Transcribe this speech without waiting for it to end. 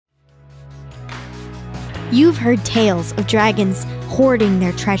You've heard tales of dragons hoarding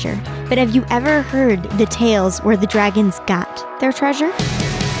their treasure, but have you ever heard the tales where the dragons got their treasure?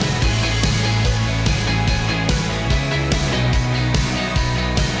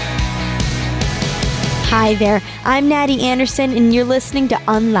 Hi there, I'm Natty Anderson, and you're listening to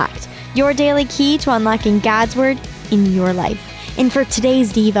Unlocked, your daily key to unlocking God's Word in your life. And for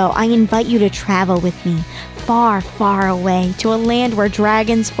today's Devo, I invite you to travel with me far, far away to a land where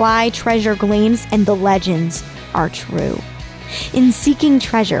dragons fly, treasure gleams, and the legends are true. In Seeking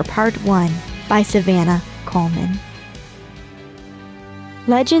Treasure, Part 1 by Savannah Coleman.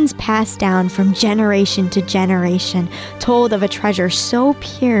 Legends passed down from generation to generation told of a treasure so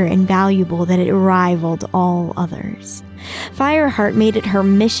pure and valuable that it rivaled all others. Fireheart made it her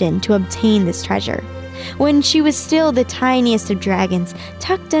mission to obtain this treasure. When she was still the tiniest of dragons,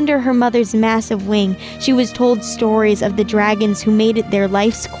 tucked under her mother's massive wing, she was told stories of the dragons who made it their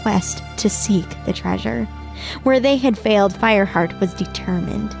life's quest to seek the treasure. Where they had failed, Fireheart was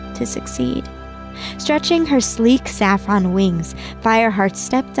determined to succeed. Stretching her sleek saffron wings, Fireheart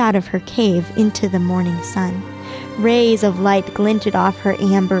stepped out of her cave into the morning sun. Rays of light glinted off her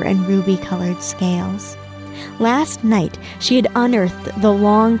amber and ruby-colored scales. Last night, she had unearthed the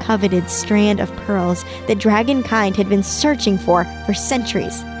long-coveted strand of pearls that dragonkind had been searching for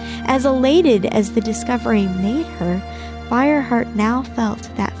centuries. As elated as the discovery made her, Fireheart now felt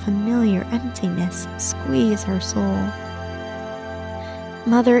that familiar emptiness squeeze her soul.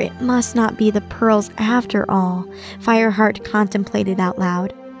 "Mother, it must not be the pearls after all," Fireheart contemplated out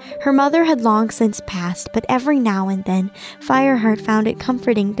loud. Her mother had long since passed, but every now and then, Fireheart found it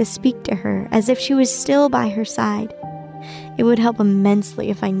comforting to speak to her as if she was still by her side. "It would help immensely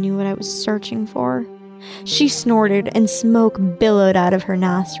if I knew what I was searching for." She snorted and smoke billowed out of her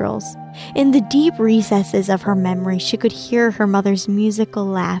nostrils. In the deep recesses of her memory, she could hear her mother's musical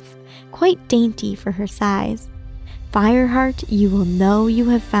laugh, quite dainty for her size. "Fireheart, you will know you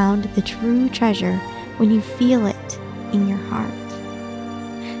have found the true treasure when you feel it in your heart."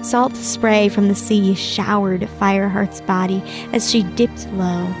 Salt spray from the sea showered Fireheart's body as she dipped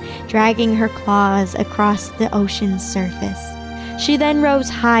low, dragging her claws across the ocean's surface. She then rose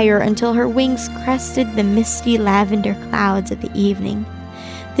higher until her wings crested the misty lavender clouds of the evening.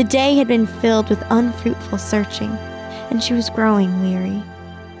 The day had been filled with unfruitful searching, and she was growing weary.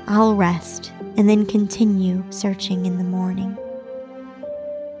 "I'll rest and then continue searching in the morning."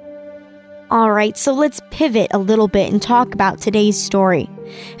 All right, so let's pivot a little bit and talk about today's story.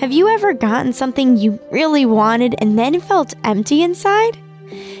 Have you ever gotten something you really wanted and then felt empty inside?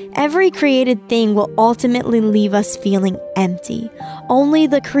 Every created thing will ultimately leave us feeling empty. Only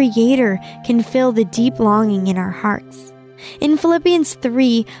the Creator can fill the deep longing in our hearts. In Philippians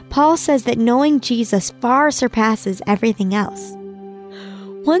 3, Paul says that knowing Jesus far surpasses everything else.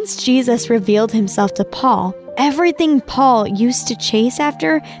 Once Jesus revealed himself to Paul, everything Paul used to chase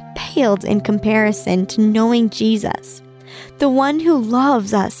after paled in comparison to knowing Jesus, the one who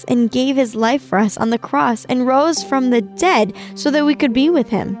loves us and gave his life for us on the cross and rose from the dead so that we could be with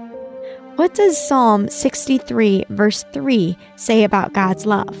him. What does Psalm 63 verse 3 say about God's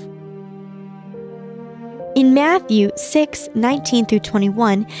love? In Matthew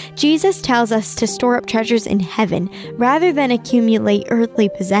 6:19-21, Jesus tells us to store up treasures in heaven rather than accumulate earthly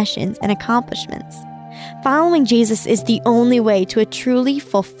possessions and accomplishments. Following Jesus is the only way to a truly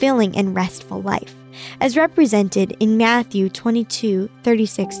fulfilling and restful life, as represented in Matthew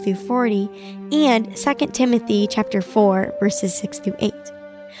 22:36-40 and 2 Timothy chapter 4 verses 6-8.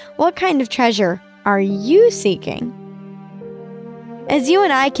 What kind of treasure are you seeking? As you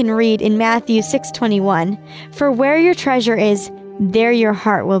and I can read in Matthew 6:21, "For where your treasure is, there your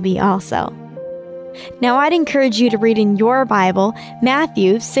heart will be also." Now I'd encourage you to read in your Bible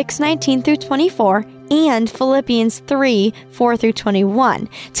Matthew 6:19-24 and Philippians 3:4-21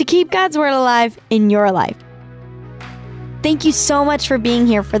 to keep God's Word alive in your life. Thank you so much for being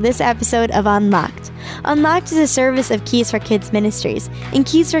here for this episode of Unlocked. Unlocked is a service of Keys for Kids Ministries, and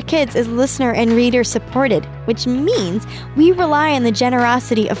Keys for Kids is listener and reader supported, which means we rely on the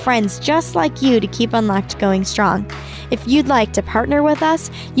generosity of friends just like you to keep Unlocked going strong. If you'd like to partner with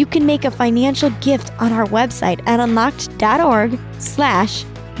us, you can make a financial gift on our website at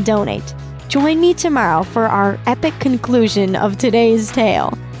unlocked.org/donate. Join me tomorrow for our epic conclusion of today's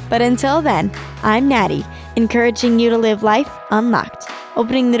tale. But until then, I'm Natty, encouraging you to live life unlocked,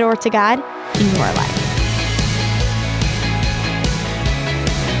 opening the door to God in your life.